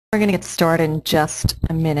We're going to get started in just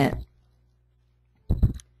a minute.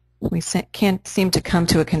 We can't seem to come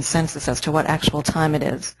to a consensus as to what actual time it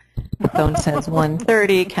is. The phone says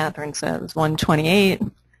 1:30, Catherine says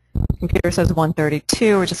 1:28, computer says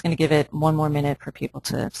 1:32. We're just going to give it one more minute for people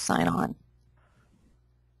to sign on.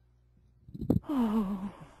 Oh.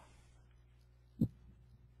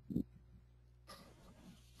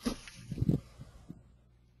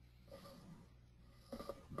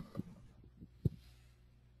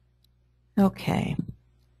 Okay.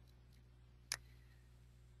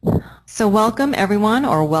 So welcome everyone,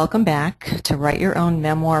 or welcome back to Write Your Own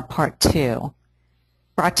Memoir Part 2,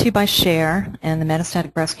 brought to you by SHARE and the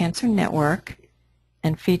Metastatic Breast Cancer Network,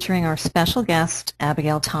 and featuring our special guest,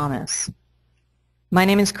 Abigail Thomas. My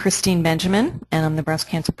name is Christine Benjamin, and I'm the Breast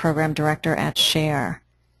Cancer Program Director at SHARE.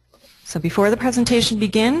 So before the presentation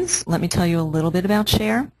begins, let me tell you a little bit about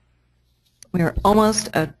SHARE. We are almost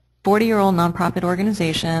a 40-year-old nonprofit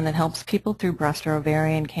organization that helps people through breast or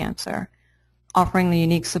ovarian cancer, offering the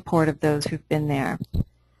unique support of those who've been there.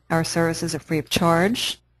 Our services are free of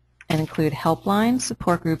charge and include helplines,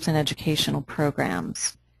 support groups, and educational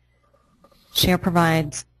programs. SHARE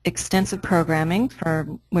provides extensive programming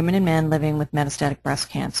for women and men living with metastatic breast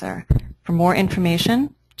cancer. For more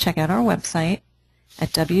information, check out our website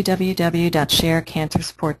at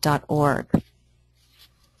www.sharecancersupport.org.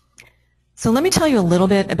 So let me tell you a little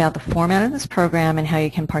bit about the format of this program and how you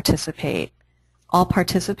can participate. All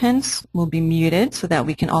participants will be muted so that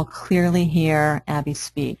we can all clearly hear Abby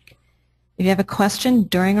speak. If you have a question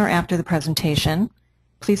during or after the presentation,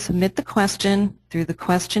 please submit the question through the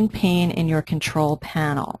question pane in your control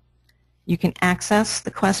panel. You can access the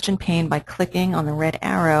question pane by clicking on the red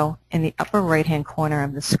arrow in the upper right-hand corner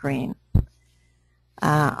of the screen.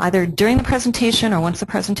 Either during the presentation or once the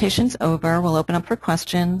presentation's over, we'll open up for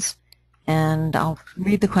questions, and I'll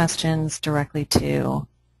read the questions directly to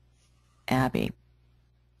Abby.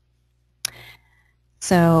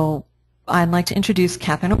 So I'd like to introduce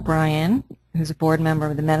Catherine O'Brien, who's a board member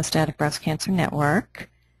of the Metastatic Breast Cancer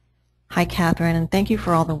Network. Hi, Catherine, and thank you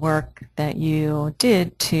for all the work that you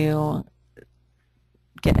did to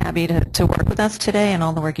get Abby to work with us today and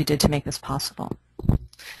all the work you did to make this possible.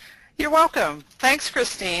 You're welcome. Thanks,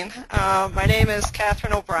 Christine. My name is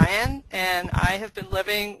Catherine O'Brien, and I have been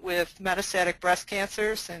living with metastatic breast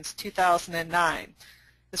cancer since 2009.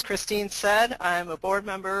 As Christine said, I'm a board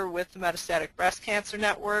member with the Metastatic Breast Cancer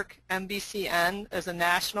Network. MBCN is a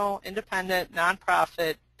national, independent,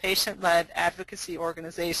 nonprofit, patient-led advocacy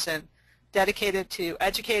organization dedicated to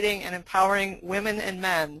educating and empowering women and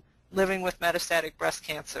men living with metastatic breast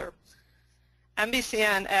cancer.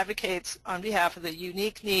 MBCN advocates on behalf of the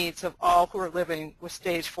unique needs of all who are living with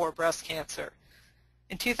stage 4 breast cancer.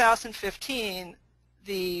 In 2015,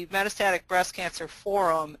 the Metastatic Breast Cancer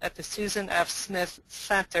Forum at the Susan F. Smith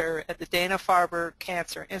Center at the Dana-Farber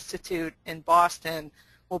Cancer Institute in Boston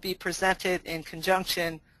will be presented in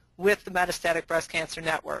conjunction with the Metastatic Breast Cancer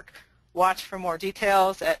Network. Watch for more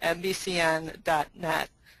details at mbcn.net.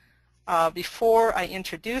 Before I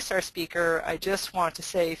introduce our speaker, I just want to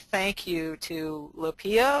say thank you to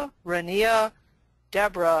Lapia, Rania,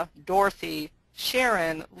 Deborah, Dorothy,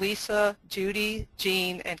 Sharon, Lisa, Judy,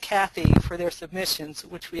 Jean, and Kathy for their submissions,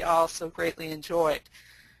 which we all so greatly enjoyed.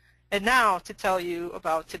 And now to tell you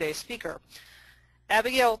about today's speaker.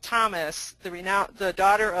 Abigail Thomas, the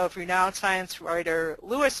daughter of renowned science writer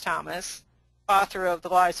Lewis Thomas, author of The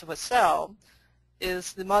Lives of a Cell,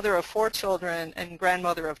 is the mother of 4 children and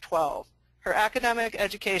grandmother of 12. Her academic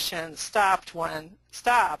education stopped when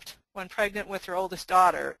pregnant with her oldest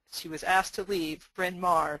daughter. She was asked to leave Bryn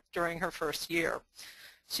Mawr during her first year.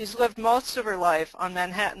 She's lived most of her life on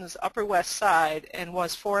Manhattan's Upper West Side and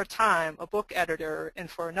was for a time a book editor and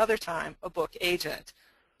for another time a book agent.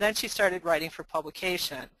 Then she started writing for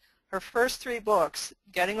publication. Her first 3 books,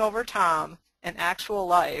 Getting Over Tom and Actual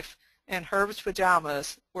Life and Herb's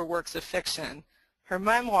Pajamas, were works of fiction. Her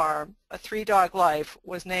memoir, A 3-Dog Life,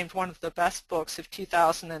 was named one of the best books of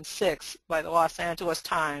 2006 by the Los Angeles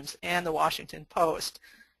Times and the Washington Post.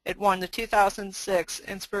 It won the 2006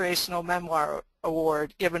 Inspirational Memoir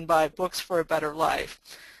Award given by Books for a Better Life.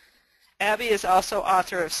 Abby is also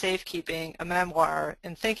author of Safekeeping, a memoir,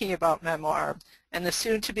 and Thinking About Memoir, and the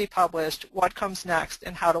soon-to-be-published What Comes Next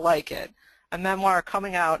and How to Like It, a memoir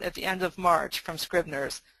coming out at the end of March from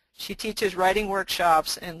Scribner's. She teaches writing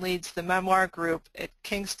workshops and leads the Memoir Group at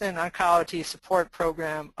Kingston Oncology Support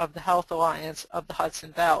Program of the HealthAlliance of the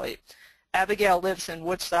Hudson Valley. Abigail lives in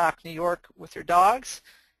Woodstock, New York with her dogs.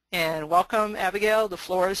 And welcome, Abigail. The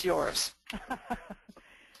floor is yours.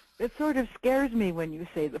 It sort of scares me when you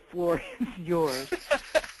say the floor is yours.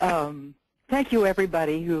 thank you,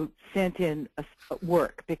 everybody who sent in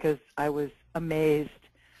work, because I was amazed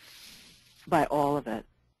by all of it.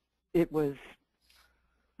 There was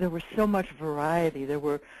so much variety. There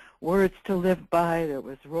were words to live by. There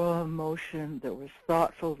was raw emotion. There was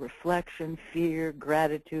thoughtful reflection, fear,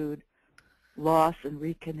 gratitude, loss and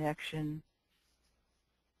reconnection,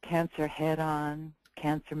 cancer head-on,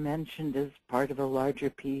 cancer mentioned as part of a larger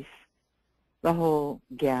piece, the whole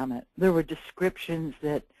gamut. There were descriptions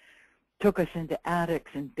that took us into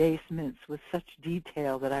attics and basements with such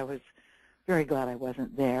detail that I was very glad I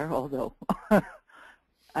wasn't there, although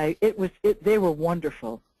they were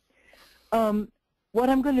wonderful. What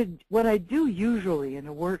I do usually in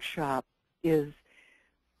a workshop is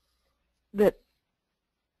that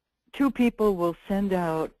two people will send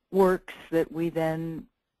out works that we then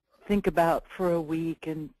think about for a week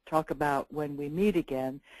and talk about when we meet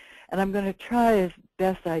again. And I'm going to try as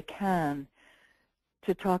best I can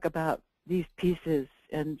to talk about these pieces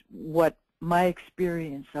and what my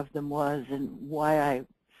experience of them was and why I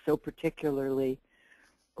so particularly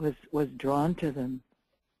was drawn to them.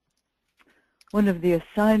 One of the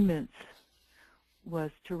assignments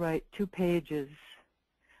was to write 2 pages,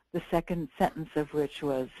 the second sentence of which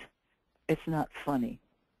was, "It's not funny."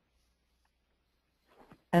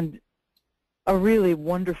 And a really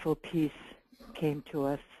wonderful piece came to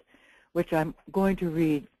us, which I'm going to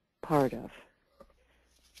read part of.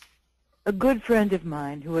 A good friend of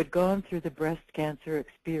mine who had gone through the breast cancer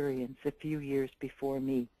experience a few years before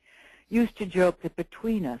me used to joke that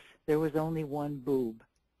between us there was only one boob.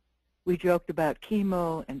 We joked about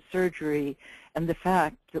chemo and surgery and the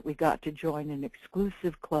fact that we got to join an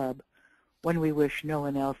exclusive club, one we wish no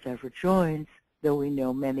one else ever joins, though we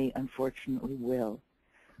know many unfortunately will.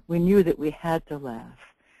 We knew that we had to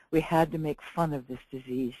laugh. We had to make fun of this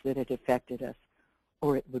disease that had affected us,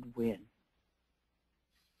 or it would win.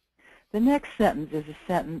 The next sentence is a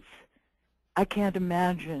sentence I can't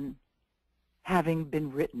imagine having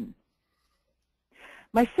been written.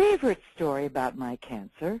 My favorite story about my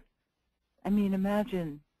cancer,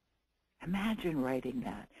 imagine writing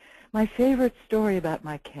that. My favorite story about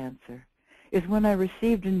my cancer is when I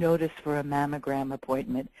received a notice for a mammogram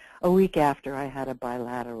appointment a week after I had a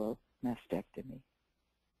bilateral mastectomy.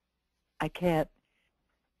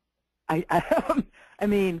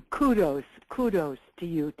 Kudos to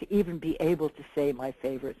you to even be able to say my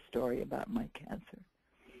favorite story about my cancer.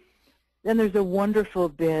 Then there's a wonderful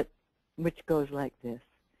bit which goes like this.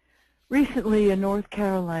 Recently, a North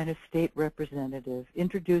Carolina state representative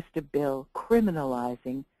introduced a bill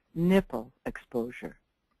criminalizing nipple exposure.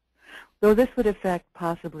 Though this would affect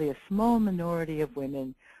possibly a small minority of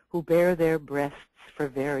women who bear their breasts for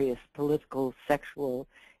various political, sexual,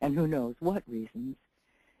 and who knows what reasons,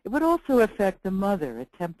 it would also affect the mother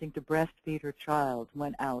attempting to breastfeed her child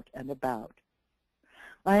when out and about.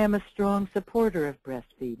 I am a strong supporter of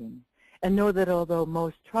breastfeeding and know that although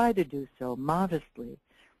most try to do so modestly,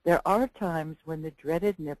 there are times when the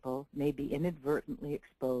dreaded nipple may be inadvertently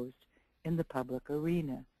exposed in the public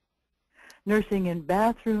arena. Nursing in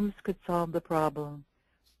bathrooms could solve the problem,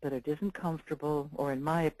 but it isn't comfortable or, in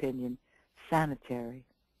my opinion, sanitary.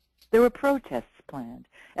 There were protests planned,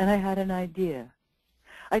 and I had an idea.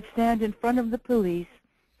 I'd stand in front of the police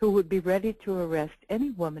who would be ready to arrest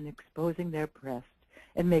any woman exposing their breast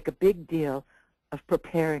and make a big deal of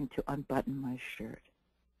preparing to unbutton my shirt.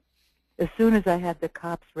 As soon as I had the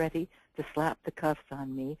cops ready to slap the cuffs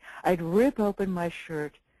on me, I'd rip open my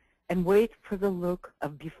shirt and wait for the look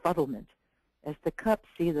of befuddlement as the cops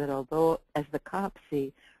see that although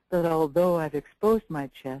I've exposed my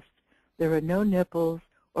chest, there are no nipples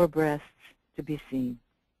or breasts to be seen.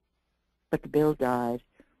 But the bill died,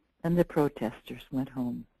 and the protesters went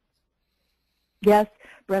home. Yes,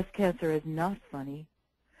 breast cancer is not funny.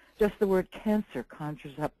 Just the word cancer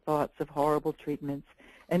conjures up thoughts of horrible treatments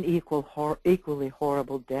and equally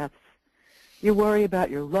horrible deaths. You worry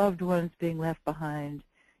about your loved ones being left behind.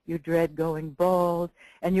 You dread going bald,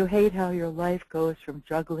 and you hate how your life goes from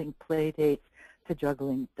juggling play dates to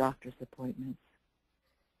juggling doctor's appointments.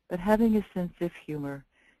 But having a sense of humor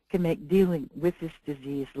can make dealing with this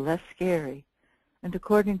disease less scary, and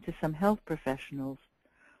according to some health professionals,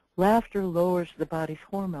 laughter lowers the body's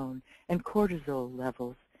hormone and cortisol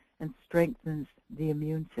levels and strengthens the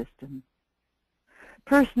immune system.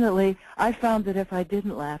 Personally, I found that if I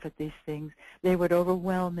didn't laugh at these things, they would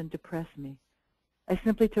overwhelm and depress me. I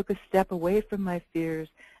simply took a step away from my fears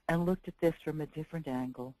and looked at this from a different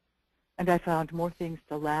angle, and I found more things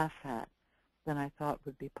to laugh at than I thought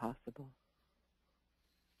would be possible.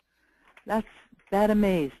 That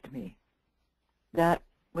amazed me. That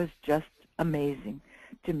was just amazing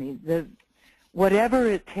to me. whatever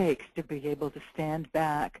it takes to be able to stand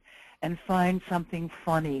back and find something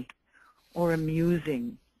funny or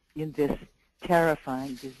amusing in this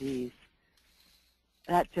terrifying disease.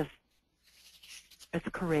 It's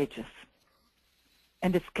courageous.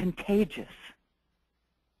 And it's contagious.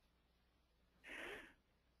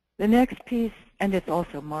 The next piece, and it's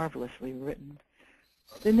also marvelously written,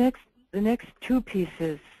 the next two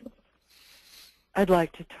pieces I'd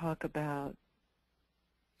like to talk about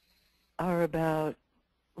are about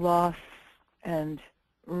loss and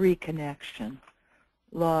reconnection,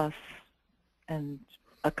 loss and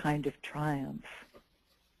a kind of triumph.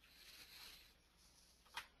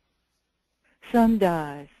 Son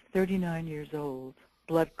dies, 39 years old,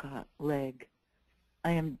 blood clot leg.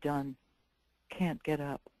 I am done. Can't get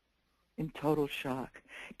up. In total shock.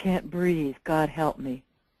 Can't breathe. God help me.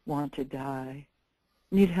 Want to die.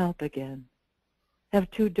 Need help again.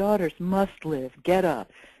 Have 2 daughters. Must live. Get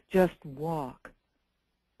up. Just walk.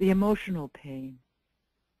 The emotional pain.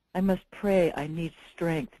 I must pray. I need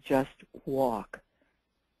strength. Just walk.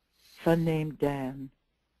 Son named Dan.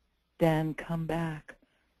 Dan, come back.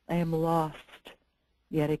 I am lost.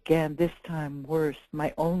 Yet again, this time worse.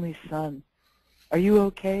 My only son. Are you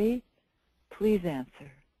okay? Please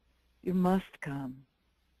answer. You must come.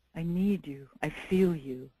 I need you. I feel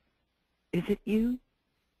you. Is it you?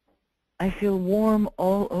 I feel warm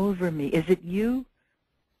all over me. Is it you?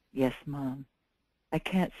 Yes, Mom. I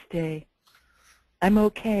can't stay. I'm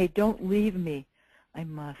okay. Don't leave me. I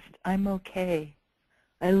must. I'm okay.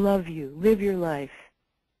 I love you. Live your life.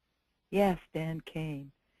 Yes, Dan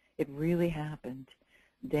came. It really happened.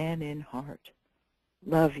 Dan in heart.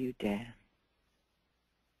 Love you, Dan.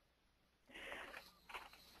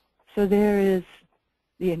 So there is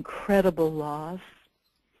the incredible loss,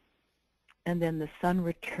 and then the son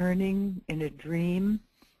returning in a dream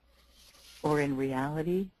or in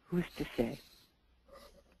reality, who's to say?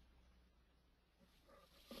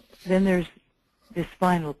 Then there's this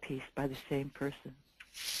final piece by the same person.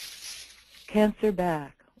 Cancer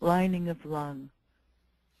back, lining of lung.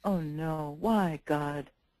 Oh no, why, God?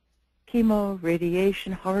 Chemo,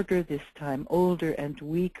 radiation, harder this time, older and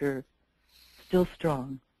weaker, still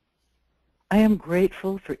strong. I am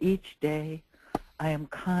grateful for each day. I am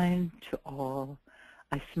kind to all.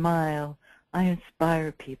 I smile. I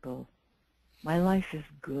inspire people. My life is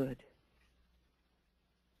good.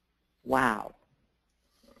 Wow,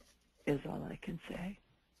 is all I can say.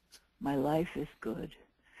 My life is good.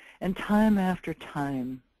 And time after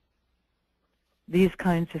time, these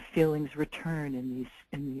kinds of feelings return in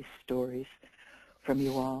these stories from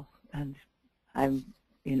you all, and I'm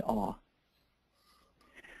in awe.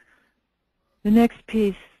 The next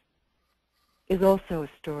piece is also a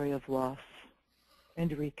story of loss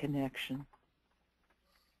and reconnection.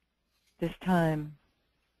 This time,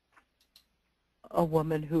 a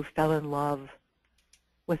woman who fell in love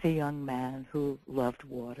with a young man who loved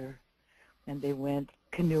water, and they went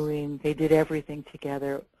canoeing. They did everything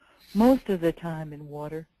together, most of the time in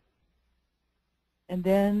water. And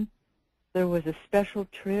then there was a special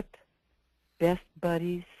trip, best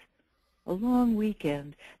buddies, a long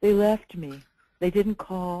weekend. They left me. They didn't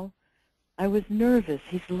call. I was nervous.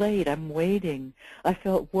 He's late. I'm waiting. I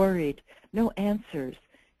felt worried. No answers.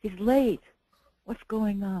 He's late. What's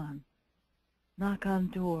going on? Knock on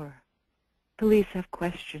door. Police have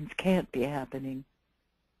questions. Can't be happening.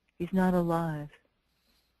 He's not alive.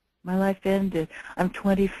 My life ended. I'm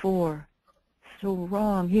 24. So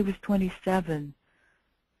wrong. He was 27.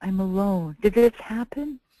 I'm alone. Did this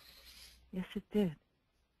happen? Yes, it did.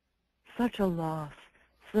 Such a loss.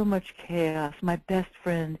 So much chaos. My best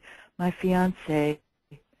friend, my fiance.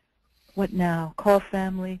 What now? Call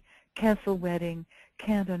family, cancel wedding,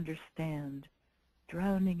 can't understand.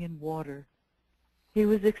 Drowning in water. He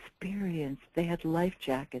was experienced. They had life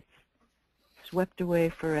jackets. Swept away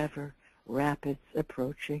forever. Rapids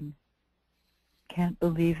approaching. Can't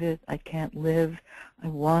believe it. I can't live. I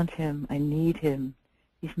want him. I need him.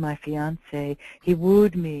 He's my fiance. He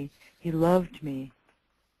wooed me. He loved me.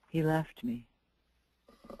 He left me.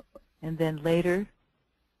 And then later,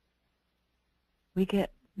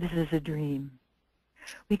 this is a dream.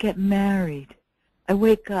 We get married. I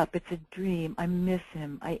wake up. It's a dream. I miss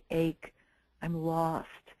him. I ache. I'm lost.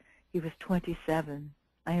 He was 27.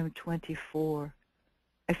 I am 24.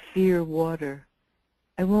 I fear water.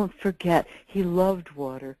 I won't forget. He loved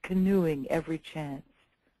water, canoeing every chance.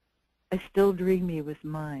 I still dream he was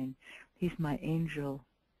mine. He's my angel.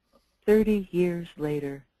 30 years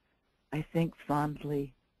later, I think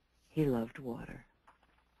fondly, he loved water.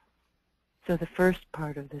 So the first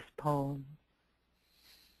part of this poem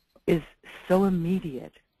is so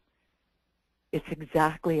immediate. It's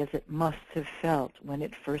exactly as it must have felt when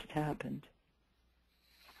it first happened.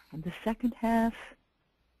 And the second half,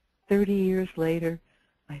 30 years later,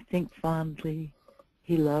 I think fondly,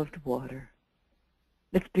 he loved water.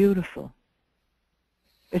 It's beautiful.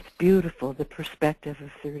 It's beautiful, the perspective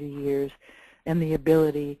of 30 years and the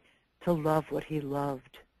ability to love what he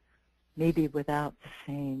loved, maybe without the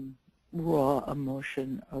same raw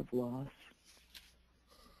emotion of loss.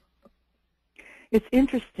 It's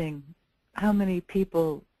interesting how many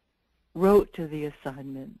people wrote to the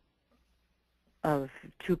assignment of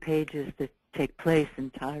 2 pages that take place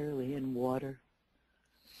entirely in water.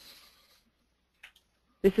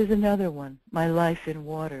 This is another one, My Life in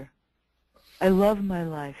Water. I love my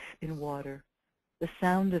life in water, the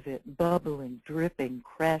sound of it bubbling, dripping,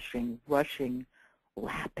 crashing, rushing,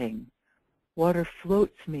 lapping. Water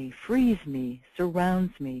floats me, frees me,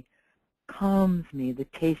 surrounds me, calms me, the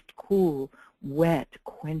taste cool, wet,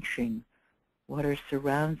 quenching. Water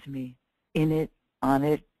surrounds me, in it, on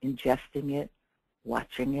it, ingesting it,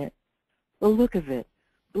 watching it. The look of it,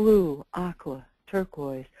 blue, aqua,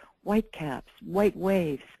 turquoise, white caps, white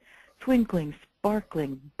waves, twinkling,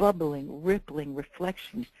 sparkling, bubbling, rippling,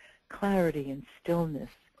 reflection, clarity and stillness.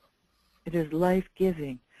 It is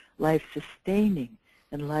life-giving, life-sustaining,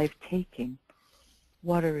 and life-taking.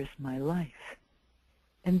 Water is my life.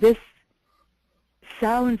 And this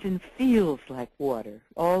sounds and feels like water.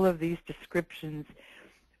 All of these descriptions,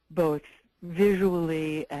 both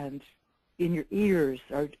visually and in your ears,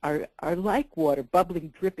 are like water,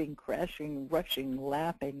 bubbling, dripping, crashing, rushing,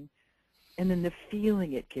 lapping. And then the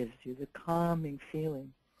feeling it gives you, the calming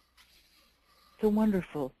feeling. It's a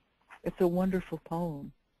wonderful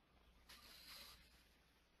poem.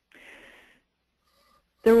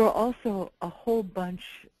 There were also a whole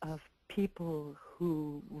bunch of people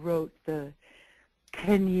who wrote the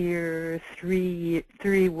 10-year,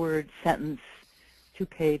 three-word sentence, 2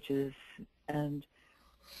 pages, and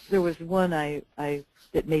there was one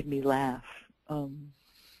that made me laugh,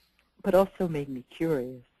 but also made me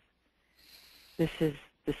curious. This is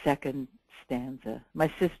the second stanza.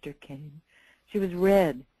 My sister came. She was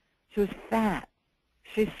red. She was fat.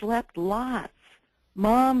 She slept lots.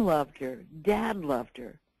 Mom loved her. Dad loved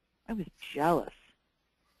her. I was jealous.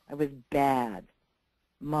 I was bad.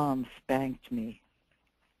 Mom spanked me.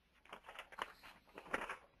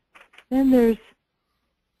 Then there's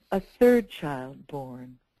a 3rd child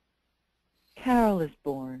born. Carol is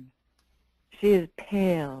born. She is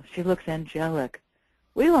pale. She looks angelic.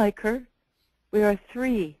 We like her. We are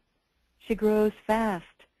 3. She grows fast.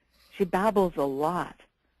 She babbles a lot.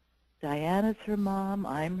 Diana's her mom.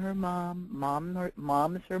 I'm her mom.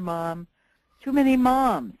 Mom's her mom. Too many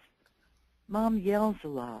moms. Mom yells a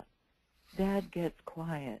lot. Dad gets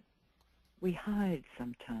quiet. We hide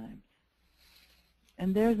sometimes.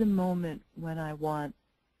 And there's a moment when I want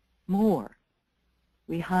more.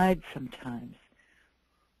 We hide sometimes.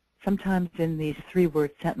 Sometimes in these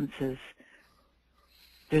 3-word sentences,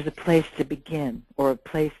 there's a place to begin or a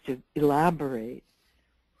place to elaborate.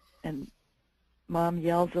 And Mom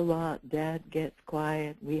yells a lot, Dad gets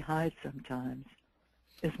quiet, we hide sometimes,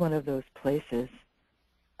 is one of those places.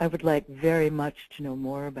 I would like very much to know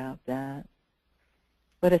more about that.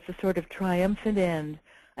 But it's a sort of triumphant end.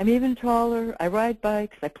 I'm even taller, I ride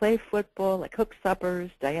bikes, I play football, I cook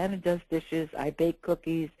suppers, Diana does dishes, I bake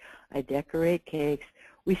cookies, I decorate cakes.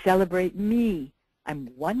 We celebrate me. I'm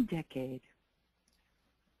 1 decade.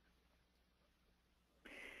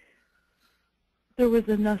 There was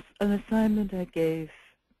an assignment I gave,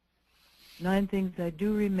 9 things I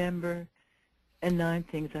do remember and 9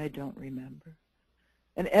 things I don't remember.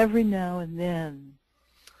 And every now and then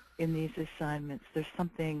in these assignments, there's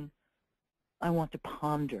something I want to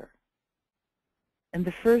ponder. And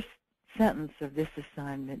the first sentence of this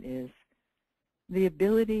assignment is, the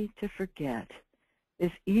ability to forget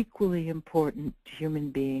is equally important to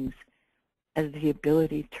human beings as the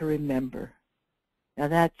ability to remember. Now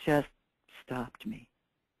that just stopped me.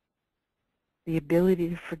 The ability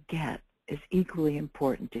to forget is equally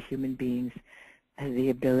important to human beings as the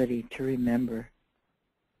ability to remember.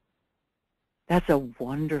 That's a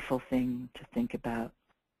wonderful thing to think about.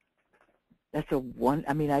 That's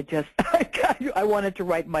I wanted to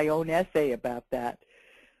write my own essay about that.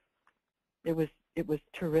 It was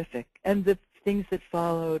terrific. And the things that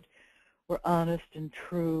followed were honest and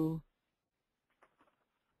true.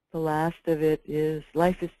 The last of it is,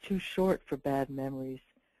 life is too short for bad memories.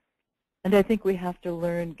 And I think we have to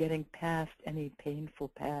learn getting past any painful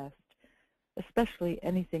past, especially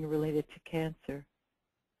anything related to cancer,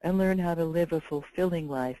 and learn how to live a fulfilling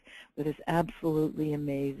life that is absolutely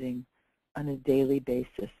amazing on a daily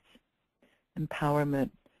basis. Empowerment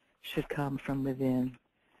should come from within.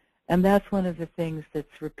 And that's one of the things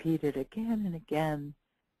that's repeated again and again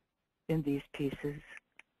in these pieces.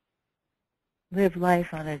 Live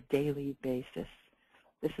life on a daily basis.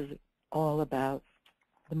 This is all about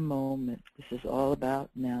the moment. This is all about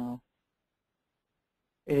now.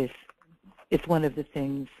 It's one of the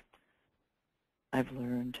things I've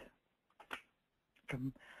learned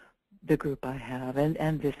from the group I have,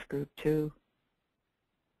 and this group too.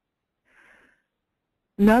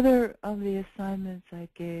 Another of the assignments I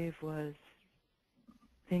gave was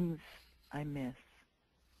things I miss.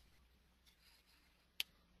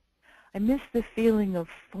 I miss the feeling of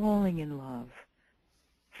falling in love,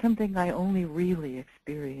 something I only really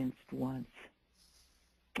experienced once.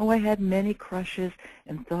 Oh, I had many crushes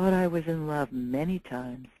and thought I was in love many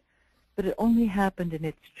times, but it only happened in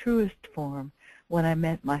its truest form when I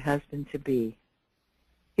met my husband-to-be.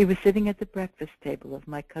 He was sitting at the breakfast table of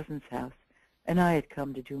my cousin's house, and I had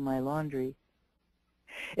come to do my laundry.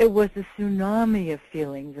 It was a tsunami of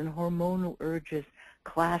feelings and hormonal urges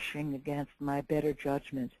clashing against my better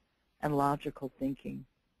judgment and logical thinking.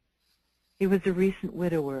 He was a recent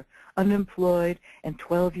widower, unemployed, and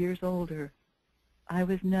 12 years older. I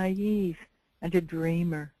was naive and a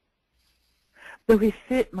dreamer. Though he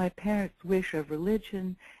fit my parents' wish of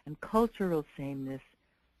religion and cultural sameness,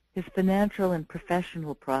 his financial and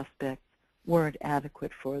professional prospects weren't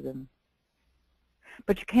adequate for them.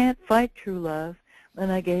 But you can't fight true love,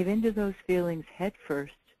 and I gave into those feelings head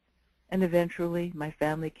first, and eventually my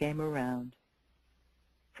family came around.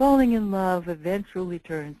 Falling in love eventually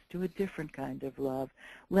turns to a different kind of love,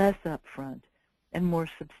 less upfront and more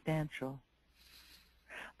substantial.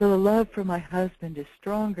 Though the love for my husband is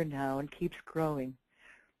stronger now and keeps growing,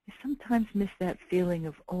 I sometimes miss that feeling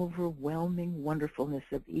of overwhelming wonderfulness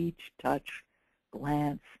of each touch,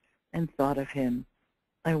 glance, and thought of him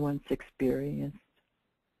I once experienced.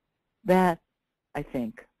 That, I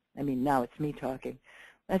think, now it's me talking,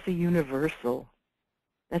 that's a universal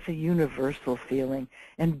feeling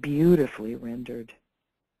and beautifully rendered.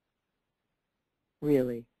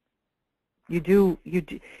 Really. You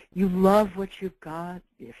love what you've got,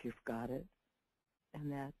 if you've got it,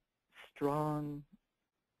 and that strong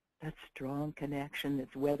connection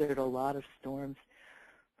that's weathered a lot of storms.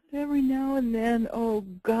 But every now and then, oh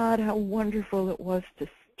God, how wonderful it was to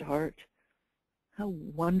start. How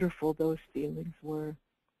wonderful those feelings were,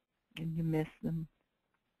 and you miss them.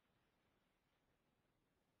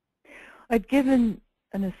 I'd given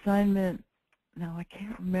an assignment. Now, I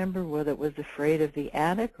can't remember whether it was afraid of the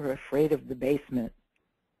attic or afraid of the basement.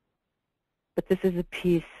 But this is a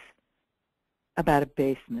piece about a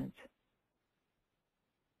basement.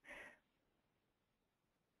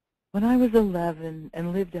 When I was 11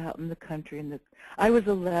 and lived out in the country,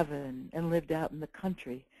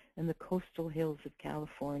 in the coastal hills of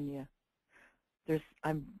California.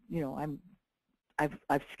 I've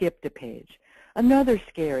skipped a page. Another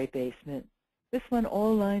scary basement. This one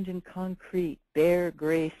all lined in concrete, bare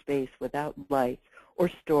gray space without lights or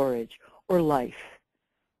storage or life.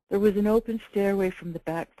 There was an open stairway from the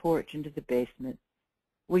back porch into the basement.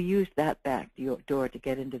 We used that back door to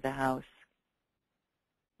get into the house.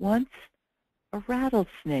 Once, a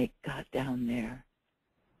rattlesnake got down there.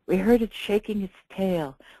 We heard it shaking its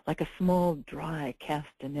tail like a small, dry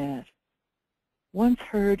castanet. Once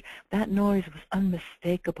heard, that noise was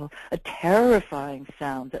unmistakable, a terrifying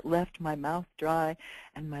sound that left my mouth dry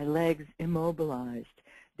and my legs immobilized.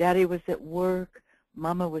 Daddy was at work.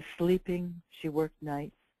 Mama was sleeping. She worked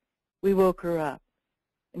nights. We woke her up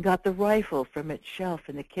and got the rifle from its shelf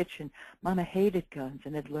in the kitchen. Mama hated guns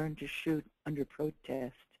and had learned to shoot under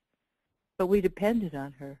protest. But we depended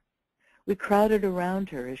on her. We crowded around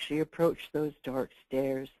her as she approached those dark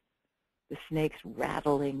stairs, the snake's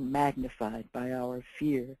rattling magnified by our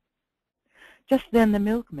fear. Just then the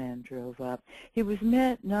milkman drove up. He was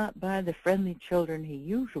met not by the friendly children he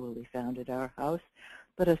usually found at our house,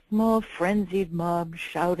 but a small frenzied mob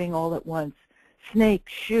shouting all at once, "Snake,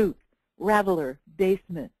 shoot! Rattler,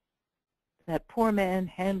 basement!" That poor man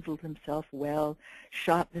handled himself well,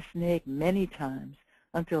 shot the snake many times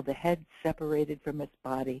until the head separated from its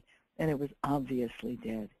body and it was obviously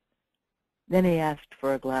dead. Then he asked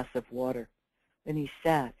for a glass of water. Then he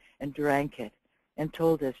sat and drank it and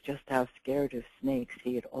told us just how scared of snakes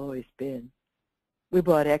he had always been. We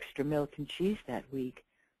bought extra milk and cheese that week,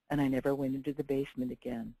 and I never went into the basement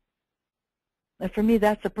again. And for me,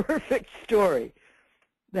 that's a perfect story.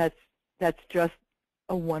 That's just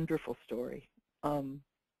a wonderful story. I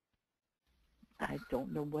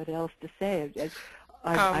don't know what else to say.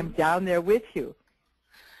 I'm down there with you.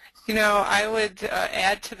 You know, I would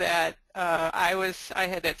add to that. I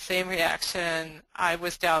had that same reaction. I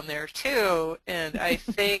was down there too, and I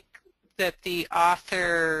think that the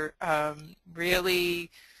author really.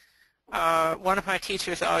 One of my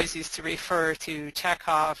teachers always used to refer to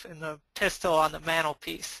Chekhov and the pistol on the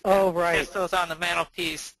mantelpiece. Oh, right. Pistols on the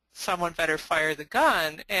mantelpiece. Someone better fire the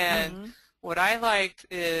gun. And what I liked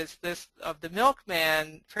is this of the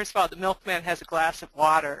milkman. First of all, the milkman has a glass of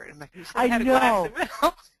water. And he should have had a glass of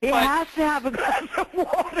milk. He has to have a glass of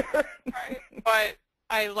water. Right. But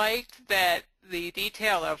I liked that the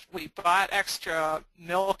detail of we bought extra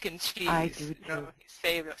milk and cheese. I do too. You know, he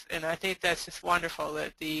saved us, and I think that's just wonderful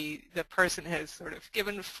that the person has sort of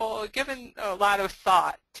given a lot of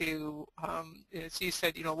thought to, as you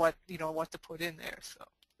said, what to put in there. So.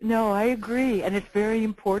 No, I agree, and it's very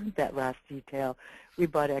important, that last detail. We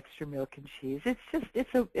bought extra milk and cheese.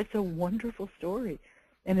 It's a wonderful story,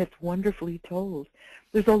 and it's wonderfully told.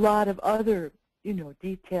 There's a lot of other,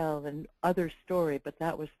 detail and other story, but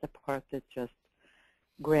that was the part that just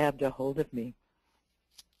grabbed a hold of me.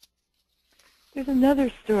 There's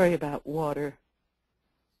another story about water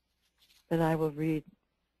that I will read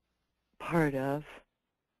part of.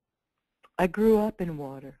 I grew up in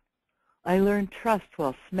water. I learned trust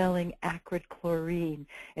while smelling acrid chlorine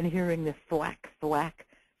and hearing the thwack, thwack,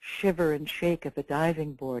 shiver and shake of a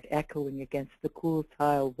diving board echoing against the cool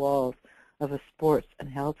tile walls of a sports and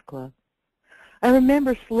health club. I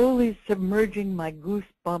remember slowly submerging my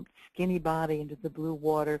goose-bumped skinny body into the blue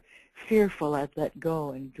water, fearful I'd let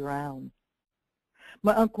go and drown.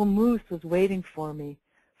 My Uncle Moose was waiting for me,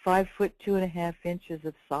 5 foot 2.5 inches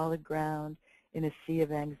of solid ground in a sea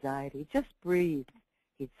of anxiety. Just breathe,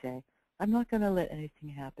 he'd say. I'm not going to let anything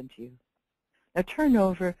happen to you. Now turn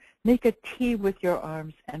over, make a T with your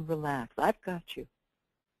arms, and relax. I've got you.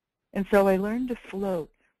 And so I learned to float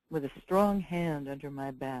with a strong hand under my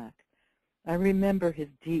back. I remember his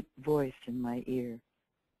deep voice in my ear.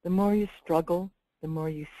 The more you struggle, the more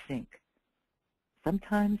you sink.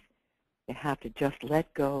 Sometimes you have to just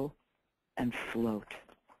let go and float.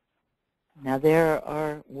 Now there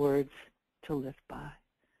are words to live by,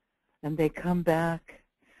 and they come back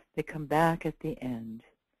at the end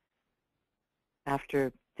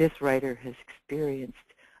after this writer has experienced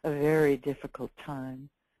a very difficult time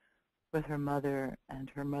with her mother and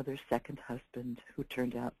her mother's second husband, who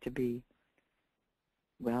turned out to be,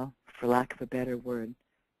 well, for lack of a better word,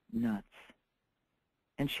 nuts.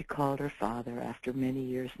 And she called her father after many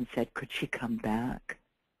years and said, could she come back?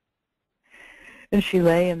 And she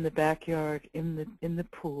lay in the backyard in the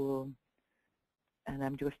pool, and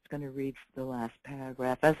I'm just going to read the last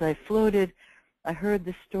paragraph. As I floated, I heard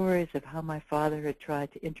the stories of how my father had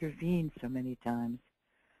tried to intervene so many times.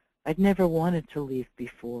 I'd never wanted to leave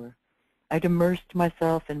before. I'd immersed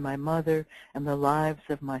myself in my mother and the lives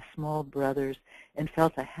of my small brothers and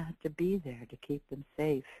felt I had to be there to keep them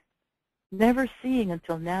safe, never seeing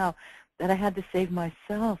until now that I had to save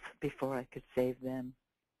myself before I could save them.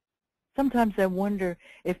 Sometimes I wonder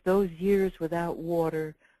if those years without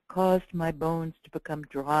water caused my bones to become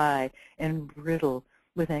dry and brittle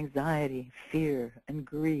with anxiety, fear, and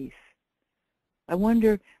grief. I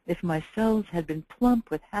wonder if my cells had been plump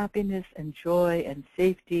with happiness and joy and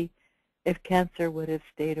safety, if cancer would have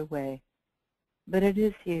stayed away. But it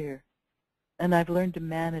is here, and I've learned to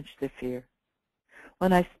manage the fear.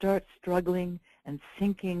 When I start struggling and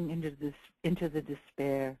sinking into the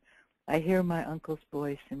despair, I hear my uncle's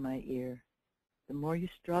voice in my ear. The more you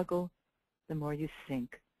struggle, the more you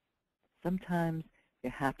sink. Sometimes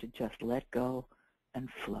you have to just let go and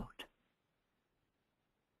float.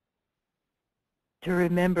 To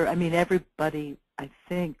remember, I mean, everybody, I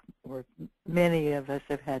think, or many of us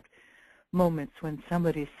have had moments when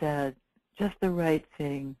somebody said just the right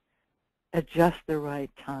thing at just the right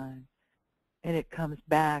time, and it comes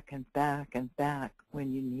back and back and back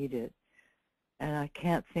when you need it. And I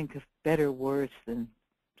can't think of better words than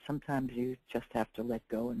sometimes you just have to let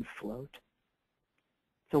go and float.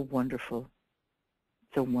 It's a wonderful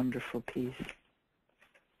piece.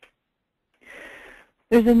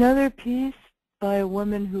 There's another piece by a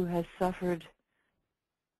woman who has suffered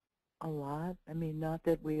a lot. I mean, not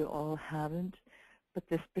that we all haven't, but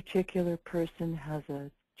this particular person has a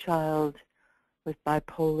child with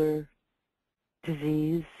bipolar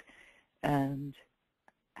disease and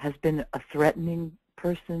has been a threatening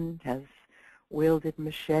person, has wielded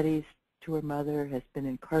machetes to her mother, has been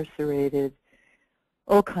incarcerated,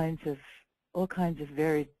 all kinds of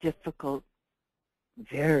very difficult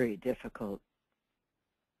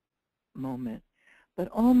moment. But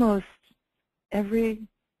almost every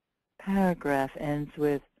paragraph ends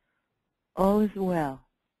with, all is well.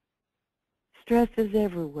 Stress is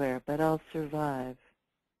everywhere, but I'll survive.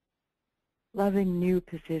 Loving new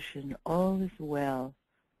position, all is well,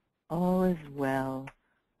 all is well.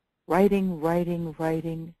 Writing, writing,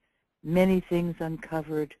 writing, many things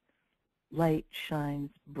uncovered, light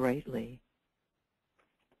shines brightly.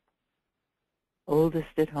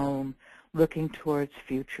 Oldest at home, looking towards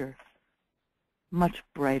future, much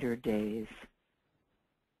brighter days.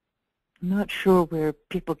 I'm not sure where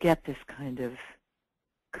people get this kind of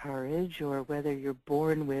courage, or whether you're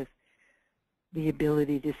born with the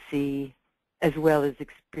ability to see as well as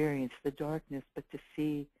experience the darkness, but to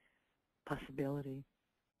see possibility.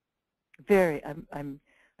 I'm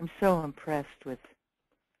so impressed with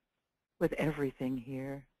everything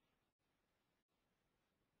here.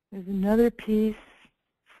 There's another piece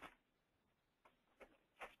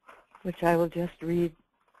which I will just read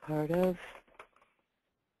part of.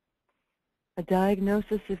 A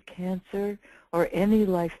diagnosis of cancer, or any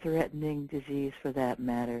life-threatening disease for that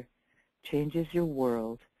matter, changes your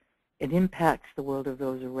world. It impacts the world of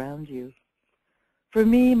those around you. For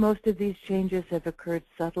me, most of these changes have occurred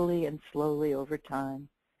subtly and slowly over time.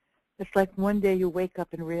 It's like one day you wake up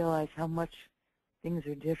and realize how much things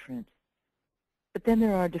are different. But then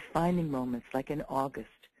there are defining moments, like in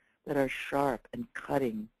August, that are sharp and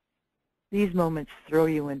cutting. These moments throw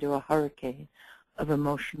you into a hurricane of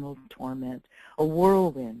emotional torment, a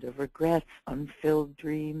whirlwind of regrets, unfilled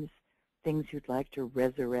dreams, things you'd like to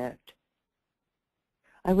resurrect.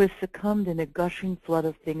 I was succumbed in a gushing flood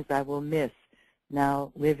of things I will miss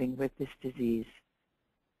now living with this disease.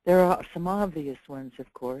 There are some obvious ones,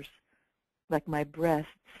 of course, like my breasts,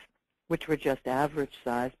 which were just average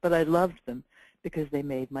size, but I loved them because they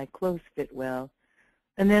made my clothes fit well.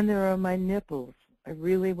 And then there are my nipples. I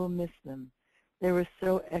really will miss them. They were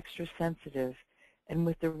so extra sensitive, and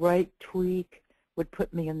with the right tweak would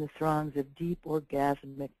put me in the throngs of deep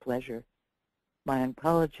orgasmic pleasure. My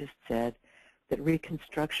oncologist said that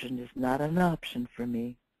reconstruction is not an option for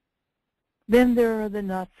me. Then there are the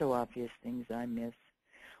not-so-obvious things I miss,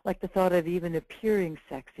 like the thought of even appearing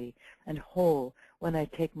sexy and whole when I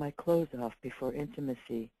take my clothes off before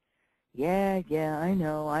intimacy. Yeah, I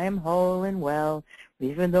know, I am whole and well,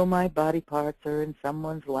 even though my body parts are in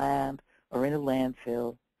someone's lab or in a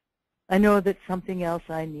landfill. I know that's something else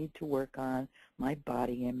I need to work on, my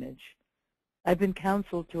body image. I've been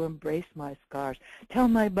counseled to embrace my scars, tell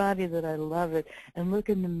my body that I love it, and look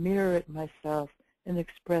in the mirror at myself and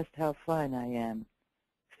express how fine I am.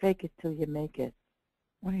 Fake it till you make it.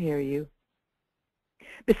 I hear you.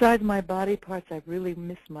 Besides my body parts, I really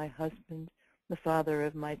miss my husband, the father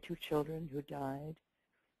of my 2 children who died.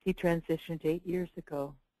 He transitioned 8 years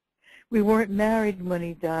ago. We weren't married when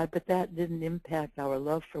he died, but that didn't impact our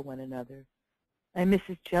love for one another. I miss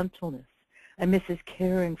his gentleness. I miss his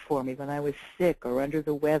caring for me when I was sick or under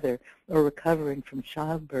the weather or recovering from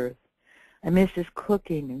childbirth. I miss his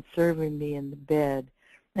cooking and serving me in the bed.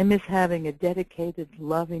 I miss having a dedicated,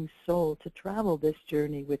 loving soul to travel this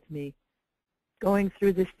journey with me. Going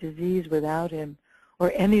through this disease without him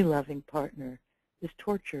or any loving partner is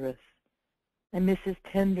torturous. I miss his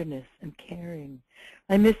tenderness and caring.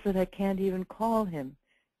 I miss that I can't even call him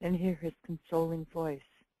and hear his consoling voice.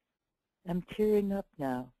 I'm tearing up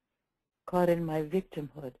now, caught in my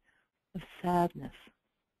victimhood of sadness.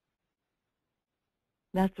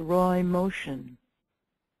 That's raw emotion.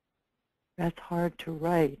 That's hard to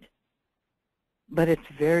write, but it's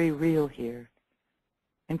very real here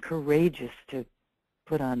and courageous to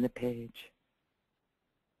put on the page.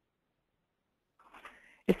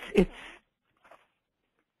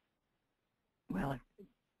 Well,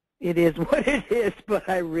 it is what it is, but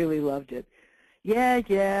I really loved it.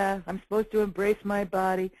 Yeah, I'm supposed to embrace my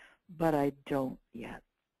body, but I don't yet.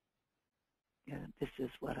 Yeah, this is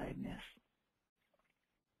what I miss.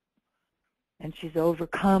 And she's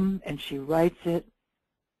overcome, and she writes it,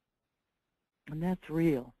 and that's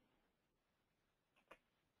real.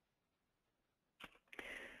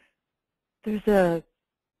 There's a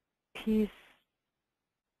piece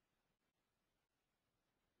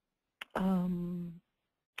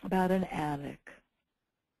about an attic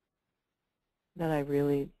that I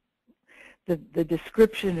really, the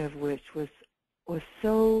description of which was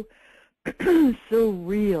so so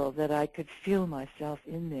real that I could feel myself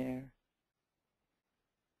in there.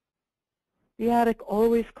 The attic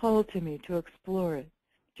always called to me to explore it,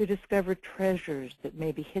 to discover treasures that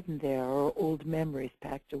may be hidden there or old memories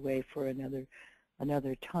packed away for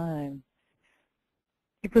another time.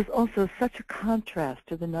 It was also such a contrast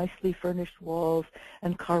to the nicely furnished walls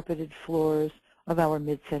and carpeted floors of our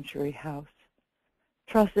mid-century house.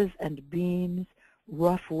 Trusses and beams,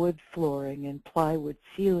 rough wood flooring, and plywood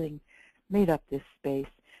ceiling made up this space,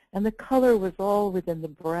 and the color was all within the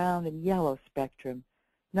brown and yellow spectrum,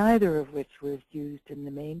 neither of which was used in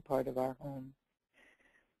the main part of our home.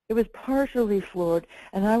 It was partially floored,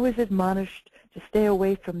 and I was admonished to stay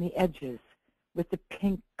away from the edges with the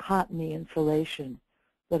pink cottony insulation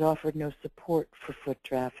that offered no support for foot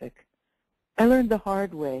traffic. I learned the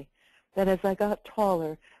hard way that as I got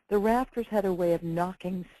taller, the rafters had a way of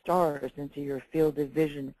knocking stars into your field of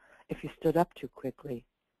vision if you stood up too quickly.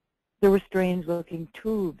 There were strange-looking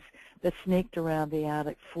tubes that snaked around the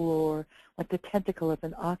attic floor like the tentacle of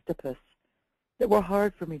an octopus that were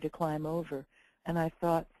hard for me to climb over, and I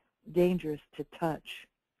thought dangerous to touch.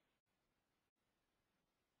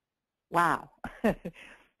 Wow.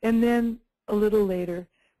 And then, a little later,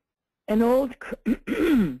 an old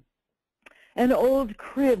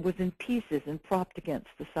crib was in pieces and propped against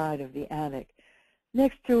the side of the attic.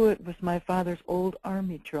 Next to it was my father's old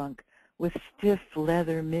army trunk with stiff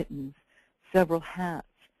leather mittens, several hats,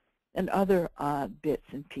 and other odd bits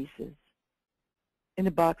and pieces. In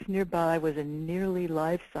a box nearby was a nearly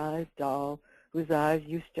life-size doll whose eyes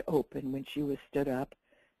used to open when she was stood up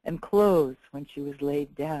and close when she was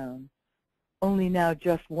laid down. Only now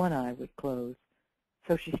just one eye would close,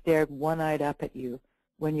 so she stared one-eyed up at you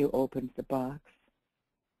when you opened the box.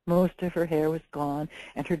 Most of her hair was gone,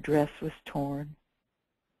 and her dress was torn.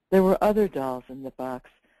 There were other dolls in the box,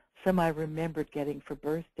 some I remembered getting for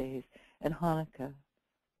birthdays and Hanukkah.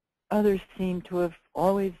 Others seemed to have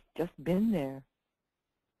always just been there.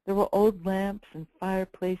 There were old lamps and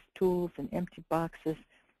fireplace tools and empty boxes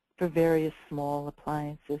for various small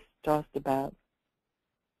appliances tossed about.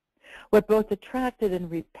 What both attracted and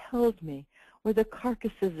repelled me were the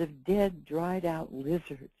carcasses of dead, dried-out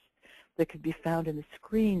lizards that could be found in the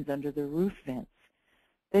screens under the roof vents.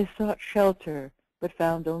 They sought shelter, but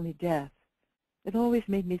found only death. It always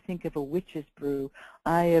made me think of a witch's brew,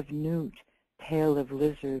 eye of newt, tail of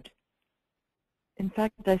lizard. In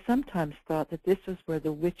fact, I sometimes thought that this was where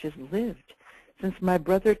the witches lived, since my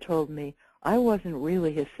brother told me I wasn't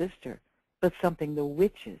really his sister, but something the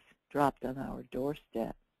witches dropped on our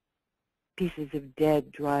doorstep. Pieces of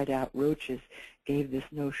dead, dried-out roaches gave this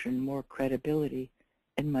notion more credibility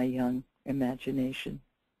in my young imagination.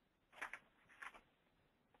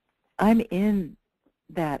 I'm in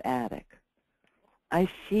that attic. I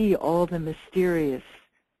see all the mysterious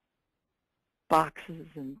boxes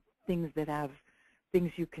and things that have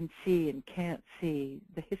things you can see and can't see,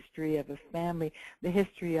 the history of a family, the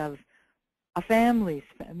history of a family's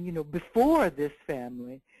family, you know, before this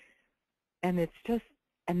family. And it's just,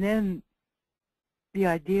 and then the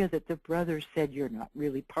idea that the brother said, you're not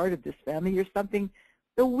really part of this family, you're something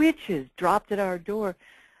the witches dropped at our door.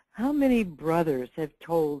 How many brothers have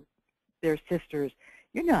told their sisters,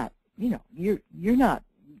 you're not, you know, you're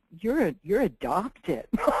adopted.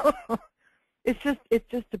 It's just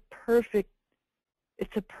a perfect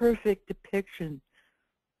depiction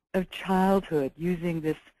of childhood using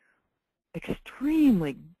this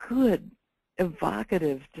extremely good,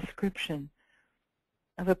 evocative description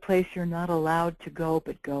of a place you're not allowed to go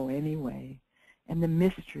but go anyway, and the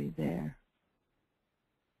mystery there.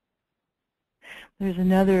 There's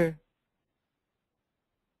another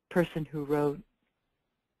person who wrote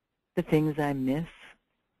the things I miss.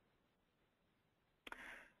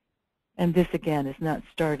 And this, again, is not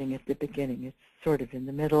starting at the beginning. It's sort of in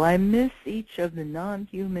the middle. I miss each of the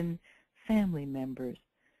non-human family members,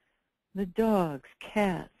 the dogs,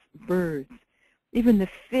 cats, birds, even the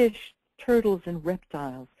fish, turtles, and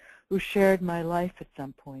reptiles who shared my life at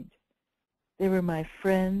some point. They were my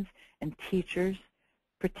friends and teachers,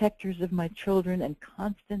 protectors of my children, and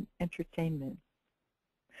constant entertainment.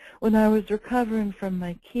 When I was recovering from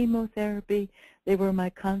my chemotherapy, they were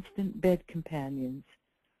my constant bed companions.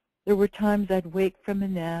 There were times I'd wake from a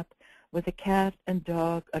nap with a cat and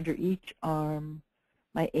dog under each arm,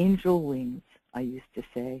 my angel wings, I used to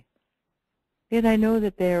say. Yet I know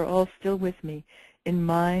that they are all still with me in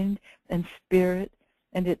mind and spirit,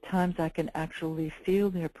 and at times I can actually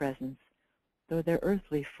feel their presence, though their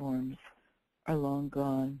earthly forms are long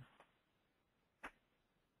gone.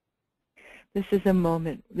 This is a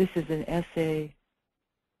moment, this is an essay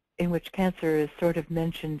in which cancer is sort of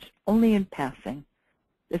mentioned only in passing.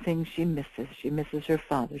 The things she misses. She misses her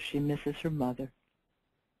father. She misses her mother.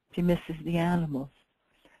 She misses the animals.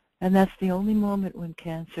 And that's the only moment when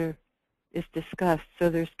cancer is discussed. So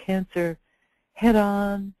there's cancer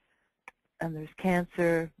head-on, and there's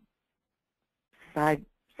cancer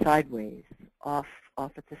sideways, off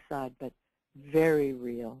at the side, but very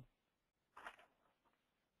real.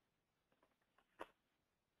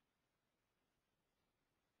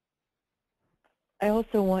 I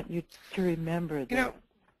also want you to remember that. You know,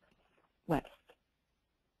 What?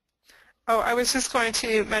 Oh, I was just going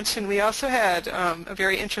to mention we also had a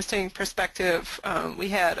very interesting perspective. We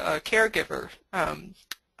had a caregiver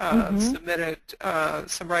submitted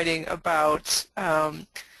some writing about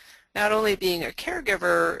not only being a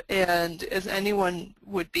caregiver and as anyone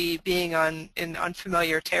would be being in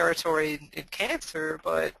unfamiliar territory in cancer,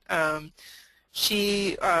 but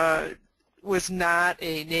she was not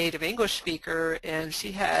a native English speaker, and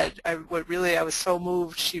she had, I was so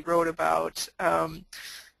moved, she wrote about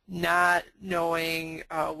not knowing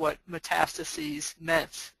what metastases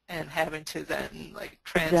meant and having to then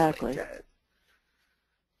translate that.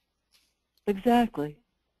 Exactly.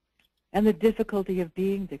 And the difficulty of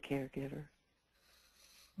being the caregiver.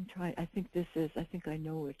 I think I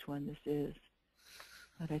know which one this is.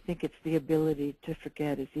 But I think it's the ability to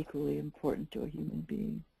forget is equally important to a human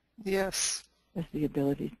being. Yes. As the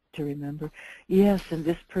ability to remember. Yes, and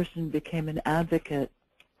this person became an advocate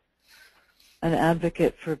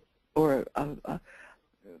for, or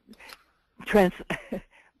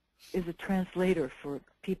is a translator for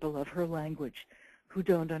people of her language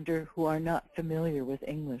who are not familiar with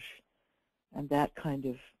English, and that kind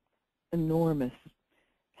of enormous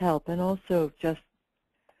help, and also just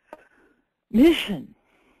mission.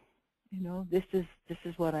 You know, this is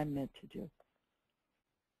what I'm meant to do.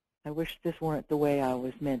 I wish this weren't the way I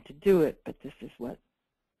was meant to do it, but this is what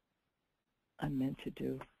I'm meant to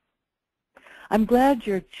do. I'm glad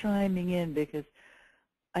you're chiming in, because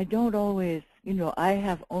I don't always, I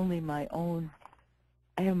have my own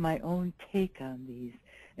take on these,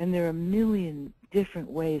 and there are a million different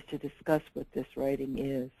ways to discuss what this writing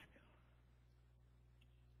is.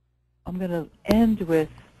 I'm going to end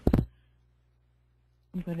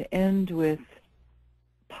with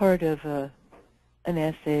part of an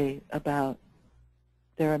essay about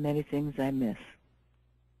there are many things I miss.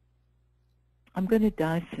 I'm going to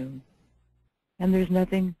die soon, and there's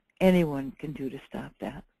nothing anyone can do to stop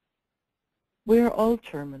that. We're all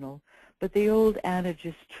terminal, but the old adage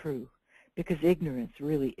is true, because ignorance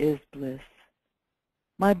really is bliss.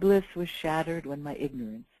 My bliss was shattered when my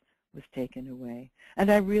ignorance was taken away,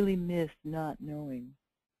 and I really missed not knowing.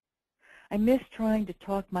 I miss trying to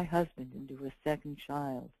talk my husband into a second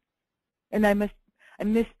child, and I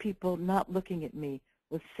miss people not looking at me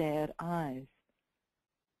with sad eyes.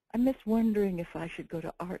 I miss wondering if I should go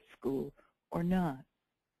to art school or not,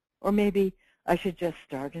 or maybe I should just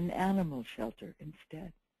start an animal shelter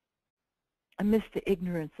instead. I miss the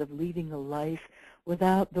ignorance of leading a life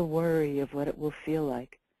without the worry of what it will feel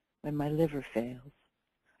like when my liver fails.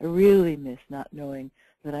 I really miss not knowing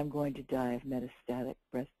that I'm going to die of metastatic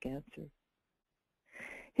breast cancer.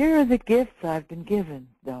 Here are the gifts I've been given,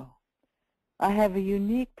 though. I have a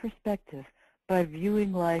unique perspective by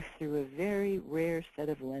viewing life through a very rare set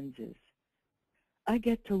of lenses. I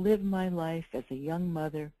get to live my life as a young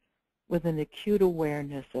mother with an acute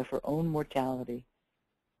awareness of her own mortality.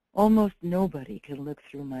 Almost nobody can look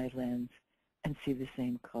through my lens and see the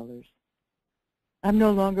same colors. I'm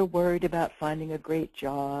no longer worried about finding a great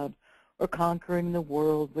job or conquering the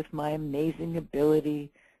world with my amazing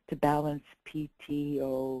ability to balance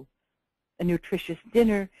PTO, a nutritious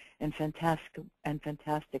dinner, and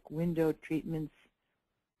fantastic window treatments.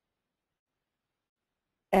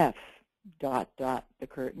 The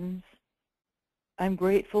curtains. I'm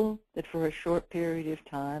grateful that for a short period of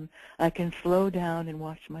time I can slow down and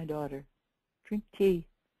watch my daughter, drink tea,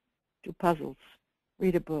 do puzzles,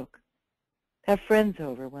 read a book, have friends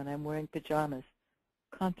over when I'm wearing pajamas,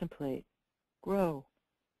 contemplate, grow,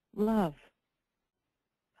 love.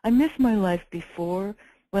 I miss my life before,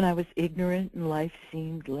 when I was ignorant and life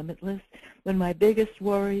seemed limitless, when my biggest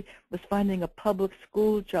worry was finding a public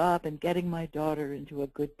school job and getting my daughter into a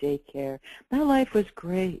good daycare. That life was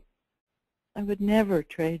great. I would never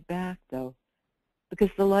trade back, though, because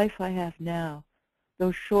the life I have now,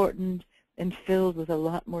 though shortened and filled with a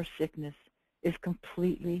lot more sickness, is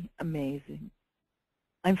completely amazing.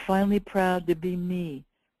 I'm finally proud to be me,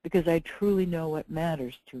 because I truly know what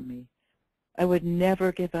matters to me. I would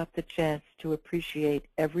never give up the chance to appreciate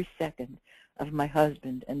every second of my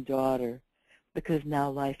husband and daughter, because now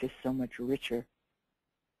life is so much richer.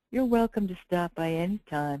 You're welcome to stop by any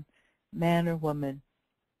time, man or woman.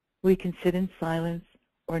 We can sit in silence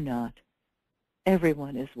or not.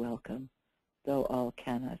 Everyone is welcome, though all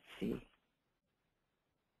cannot see.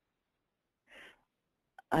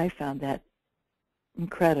 I found that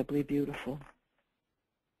incredibly beautiful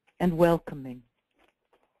and welcoming,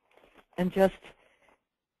 and just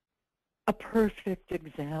a perfect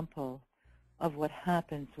example of what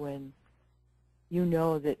happens when you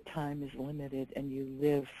know that time is limited and you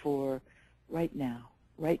live for right now,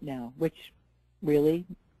 which really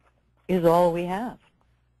is all we have.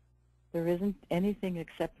 There isn't anything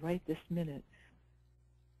except right this minute.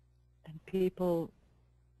 And people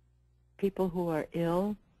who are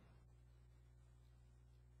ill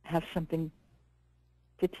have something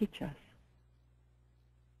to teach us.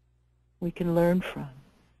 We can learn from.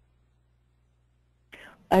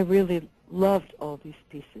 I really loved all these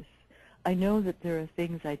pieces. I know that there are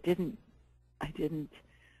things I didn't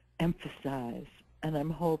emphasize, and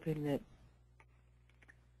I'm hoping that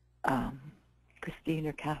Christine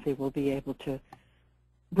or Kathy will be able to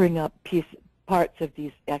bring up parts of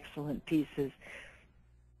these excellent pieces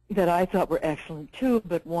that I thought were excellent too,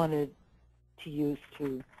 but wanted to use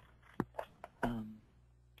to,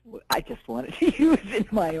 I just wanted to use in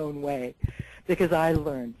my own way, because I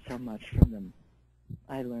learned so much from them.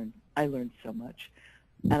 I learned so much,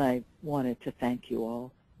 and I wanted to thank you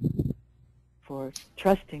all for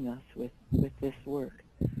trusting us with this work,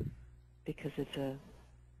 because it's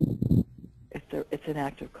an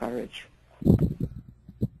act of courage.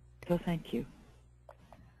 So thank you.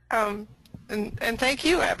 And thank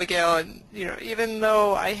you, Abigail. And even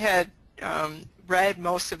though I had read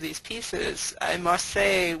most of these pieces, I must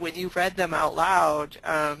say, when you read them out loud,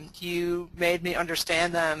 you made me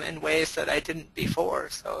understand them in ways that I didn't before.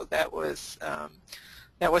 So that was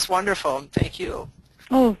wonderful. Thank you.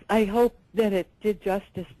 Oh, I hope that it did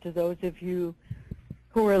justice to those of you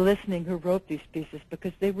who are listening who wrote these pieces,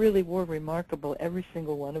 because they really were remarkable, every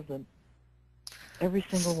single one of them. Every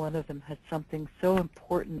single one of them had something so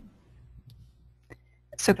important.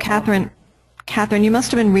 So Catherine, you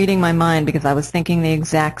must have been reading my mind, because I was thinking the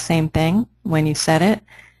exact same thing when you said it.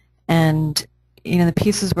 And, the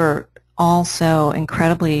pieces were all so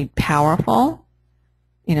incredibly powerful.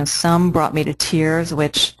 Some brought me to tears,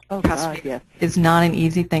 which yes, is not an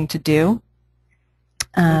easy thing to do.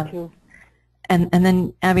 Me too. And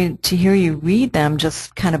then, Abby, to hear you read them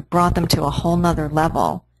just kind of brought them to a whole nother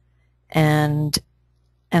level. And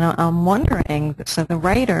I'm wondering, so the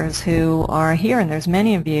writers who are here, and there's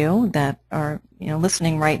many of you that are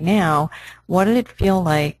listening right now, what did it feel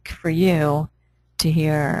like for you to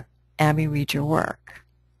hear Abby read your work?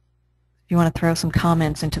 If you want to throw some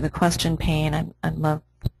comments into the question pane, I'd love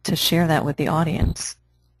to share that with the audience.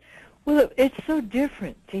 Well, it's so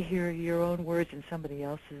different to hear your own words in somebody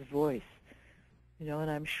else's voice, and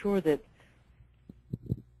I'm sure that,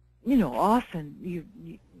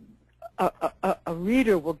 often a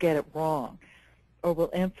reader will get it wrong, or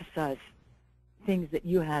will emphasize things that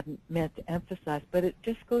you hadn't meant to emphasize, but it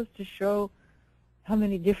just goes to show how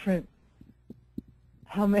many different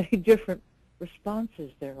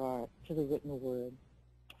responses there are to the written word,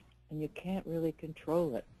 and you can't really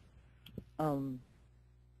control it.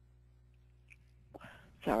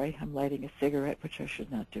 Sorry, I'm lighting a cigarette, which I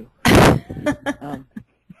should not do.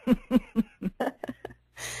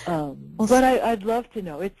 But I'd love to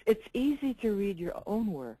know. It's easy to read your own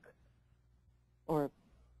work, or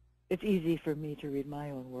it's easy for me to read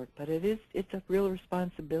my own work, but it's a real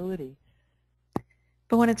responsibility.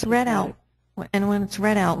 But when it's read out, and when it's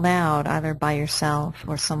read out loud, either by yourself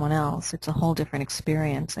or someone else, it's a whole different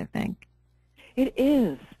experience, I think. It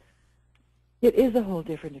is. It is a whole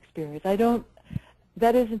different experience.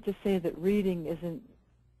 That isn't to say that reading isn't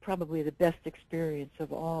probably the best experience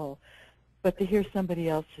of all, but to hear somebody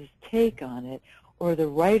else's take on it, or the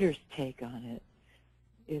writer's take on it,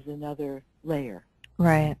 is another layer.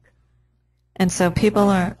 Right. And so people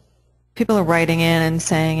are writing in and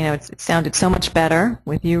saying, it sounded so much better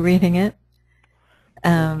with you reading it.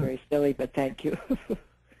 That's very silly, but thank you.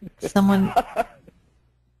 Someone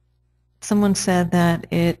said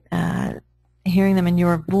that hearing them in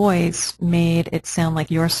your voice made it sound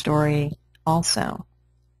like your story also.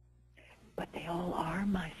 But they all are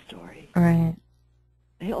my story. Right.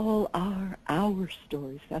 They all are our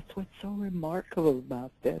stories. That's what's so remarkable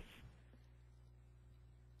about this.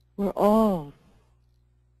 Well,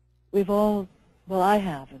 I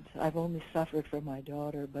haven't. I've only suffered for my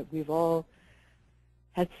daughter, but we've all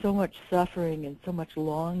had so much suffering and so much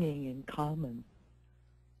longing in common.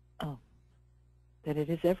 That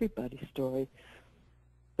it is everybody's story.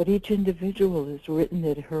 But each individual has written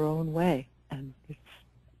it her own way, and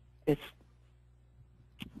it's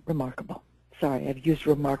remarkable. Sorry, I've used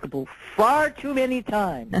remarkable far too many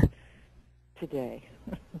times today.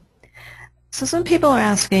 So some people are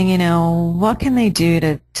asking, what can they do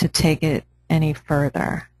to take it any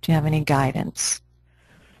further? Do you have any guidance?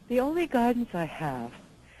 The only guidance I have,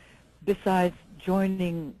 besides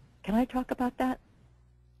joining, can I talk about that?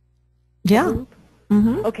 Yeah. Group?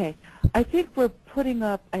 Mm-hmm. Okay. I think we're putting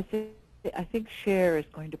up, I think Cher is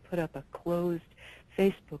going to put up a closed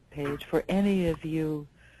Facebook page for any of you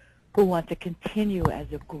who want to continue as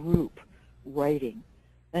a group writing.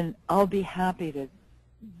 And I'll be happy to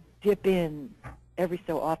dip in every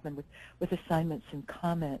so often with assignments and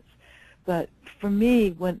comments. But for me,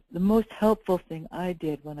 the most helpful thing I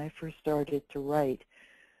did when I first started to write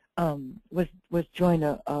was join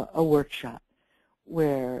a workshop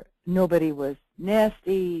where nobody was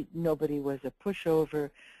nasty, nobody was a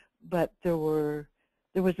pushover, but there was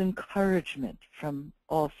encouragement from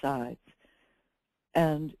all sides.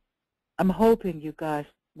 And I'm hoping you guys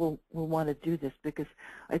will want to do this, because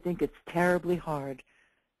I think it's terribly hard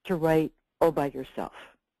to write all by yourself,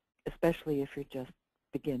 especially if you're just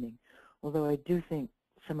beginning. Although I do think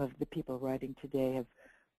some of the people writing today have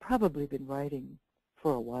probably been writing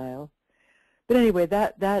for a while. But anyway,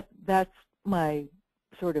 that's my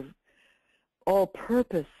sort of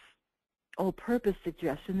all-purpose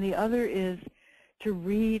suggestion. The other is to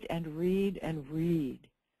read and read and read,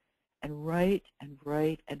 and write and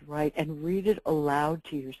write and write, and read it aloud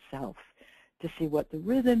to yourself to see what the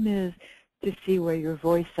rhythm is, to see where your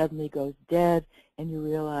voice suddenly goes dead and you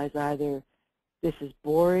realize either this is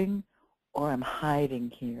boring or I'm hiding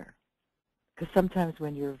here. Because sometimes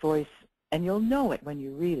when your voice, and you'll know it when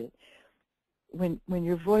you read it, when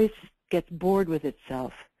your voice gets bored with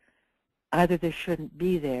itself, either there shouldn't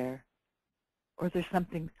be there or there's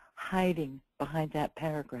something hiding behind that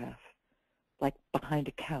paragraph, like behind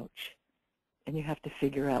a couch, and you have to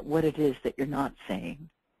figure out what it is that you're not saying.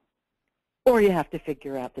 Or you have to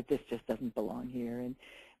figure out that this just doesn't belong here, and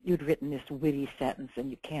you'd written this witty sentence and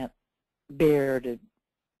you can't bear to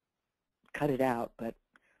cut it out, but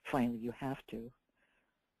finally you have to.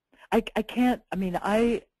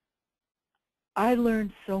 I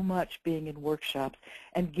learned so much being in workshops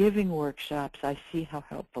and giving workshops. I see how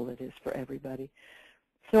helpful it is for everybody.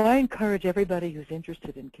 So I encourage everybody who's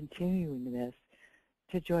interested in continuing this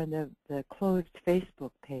to join the closed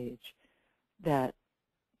Facebook page that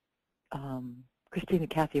Christine and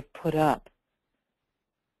Kathy have put up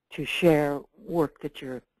to share work that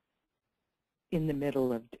you're in the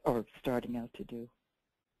middle of or starting out to do.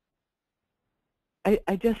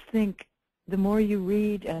 I just think the more you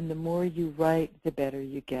read and the more you write, the better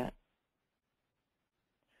you get.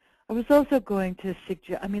 I was also going to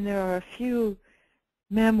suggest, there are a few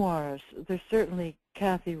memoirs. There's certainly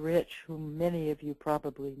Kathy Rich, whom many of you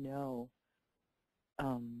probably know,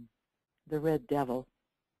 The Red Devil,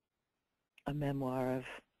 a memoir of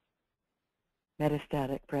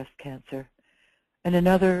metastatic breast cancer, and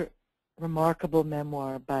another remarkable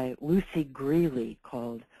memoir by Lucy Greeley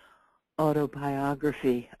called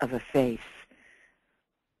Autobiography of a Face.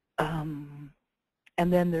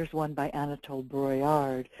 And then there's one by Anatole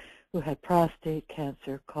Broyard, who had prostate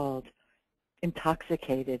cancer, called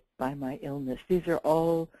Intoxicated by My Illness. These are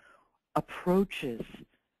all approaches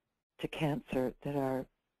to cancer that are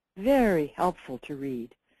very helpful to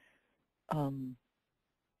read.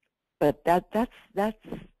 But that's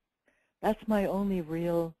my only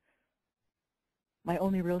real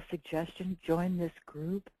suggestion. Join this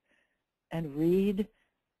group and read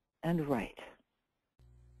and write.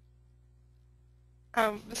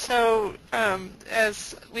 As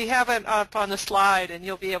we have it up on the slide, and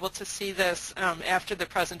you'll be able to see this after the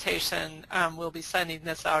presentation, we'll be sending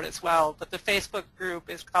this out as well. But the Facebook group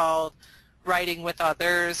is called Writing with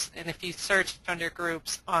Others, and if you search under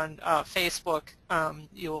groups on Facebook,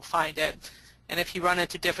 you will find it. And if you run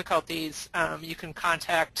into difficulties, you can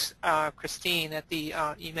contact Christine at the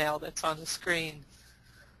email that's on the screen.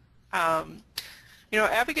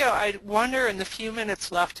 Abigail, I wonder, in the few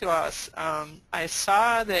minutes left to us, I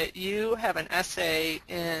saw that you have an essay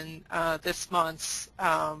in this month's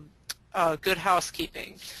Good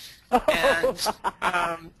Housekeeping. And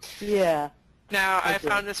yeah. Now, I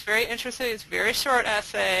found this very interesting. It's a very short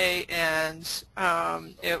essay, and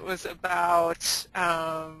it was about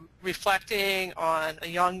reflecting on a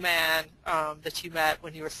young man that you met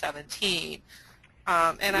when you were 17.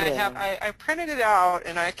 And yeah. I printed it out,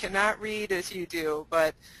 and I cannot read as you do,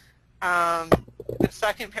 but the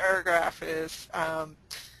second paragraph is,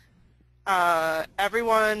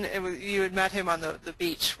 you had met him on the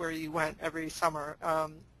beach where you went every summer.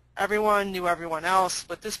 Everyone knew everyone else,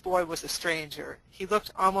 but this boy was a stranger. He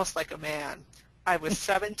looked almost like a man. I was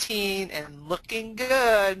 17 and looking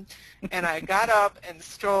good, and I got up and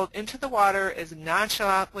strolled into the water as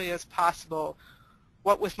nonchalantly as possible.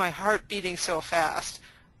 What with my heart beating so fast,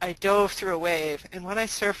 I dove through a wave, and when I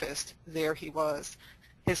surfaced, there he was.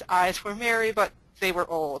 His eyes were merry, but they were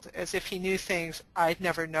old, as if he knew things I'd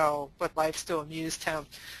never know, but life still amused him.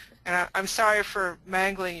 And I'm sorry for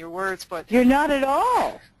mangling your words, but... You're not at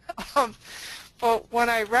all. But when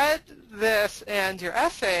I read this and your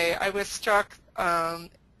essay, I was struck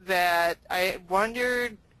that I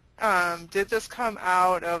wondered did this come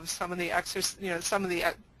out of some of the some of the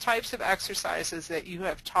types of exercises that you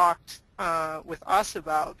have talked with us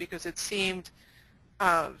about? Because it seemed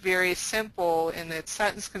very simple in its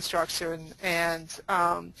sentence construction, and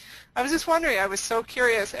I was just wondering, I was so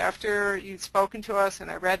curious after you'd spoken to us and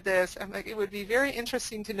I read this, I'm like, it would be very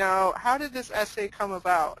interesting to know, how did this essay come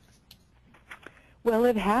about? Well,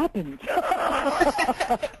 it happened.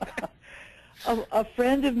 A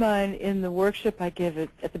friend of mine in the workshop I give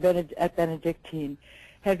at Benedictine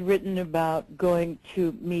had written about going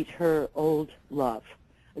to meet her old love.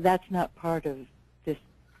 That's not part of this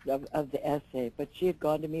of the essay, but she had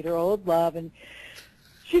gone to meet her old love, and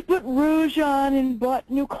she put rouge on and bought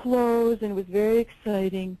new clothes, and it was very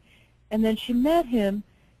exciting. And then she met him,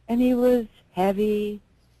 and he was heavy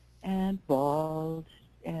and bald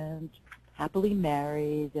and happily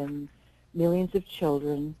married and millions of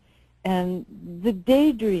children. And the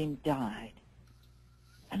daydream died.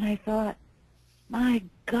 And I thought, my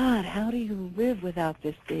God, how do you live without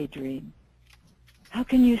this daydream? How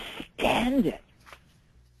can you stand it?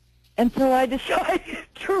 And so I decided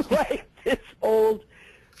to write this old,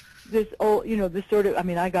 this sort of, I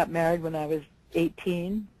mean, I got married when I was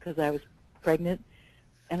 18 because I was pregnant.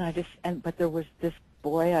 And but there was this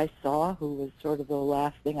boy I saw who was sort of the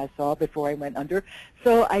last thing I saw before I went under.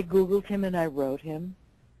 So I Googled him and I wrote him.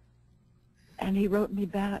 And he wrote me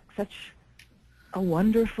back such a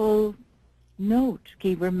wonderful note.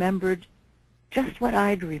 He remembered just what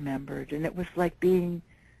I'd remembered, and it was like being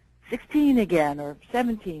 16 again or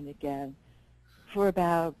 17 again for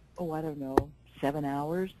about, oh, I don't know, 7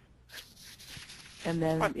 hours. And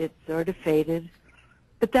then it sort of faded.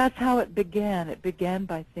 But that's how it began. It began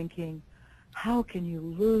by thinking, how can you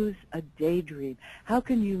lose a daydream? How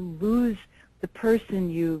can you lose the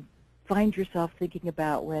person you find yourself thinking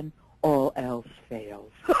about when all else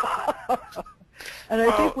fails? And I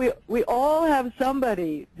think we all have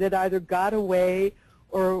somebody that either got away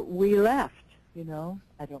or we left, you know.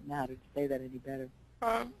 I don't know how to say that any better.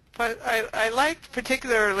 But I liked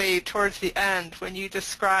particularly towards the end when you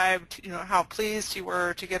described, you know, how pleased you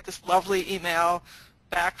were to get this lovely email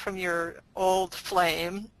back from your old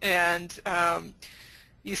flame, and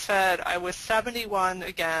you said, I was 71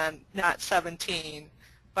 again, not 17.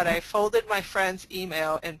 But I folded my friend's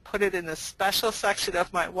email and put it in a special section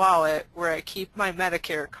of my wallet where I keep my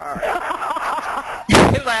Medicare card.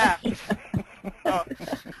 I laughed.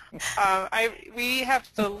 We have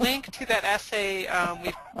the link to that essay.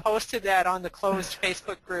 We've posted that on the closed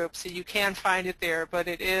Facebook group, so you can find it there. But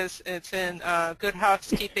it's in Good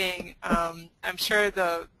Housekeeping. I'm sure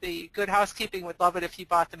the Good Housekeeping would love it if you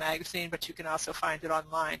bought the magazine, but you can also find it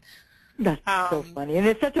online. That's so funny, and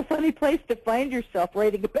it's such a funny place to find yourself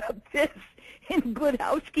writing about this in Good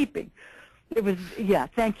Housekeeping. It was, yeah.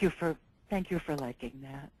 Thank you for liking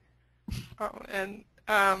that. Oh, and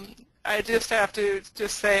I just have to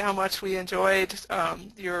say how much we enjoyed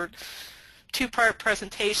your two-part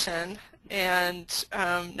presentation, and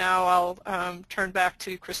now I'll turn back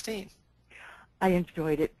to Christine. I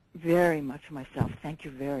enjoyed it very much myself. Thank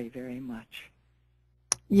you very, very much.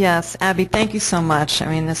 Yes, Abby, thank you so much. I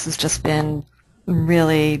mean, this has just been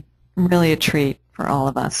really, really a treat for all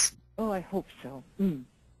of us. Oh, I hope so.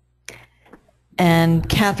 And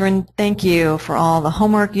Catherine, thank you for all the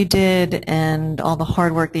homework you did and all the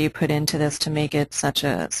hard work that you put into this to make it such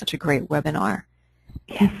a great webinar.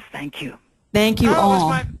 Yes, thank you. Thank you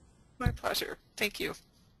all. It was my pleasure. Thank you.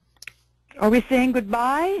 Are we saying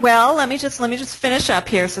goodbye? Well, let me just finish up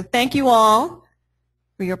here. So thank you all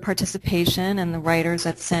for your participation and the writers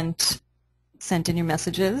that sent in your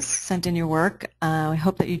messages, sent in your work. I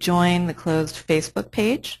hope that you join the closed Facebook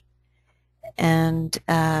page. And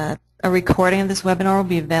a recording of this webinar will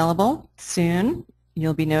be available soon.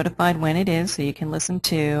 You'll be notified when it is so you can listen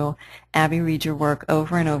to Abby read your work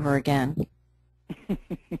over and over again.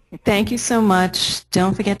 Thank you so much.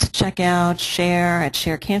 Don't forget to check out SHARE at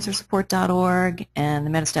sharecancersupport.org and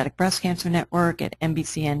the Metastatic Breast Cancer Network at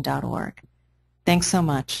MBCN.org. Thanks so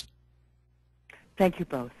much. Thank you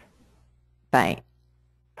both. Bye.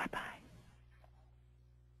 Bye-bye.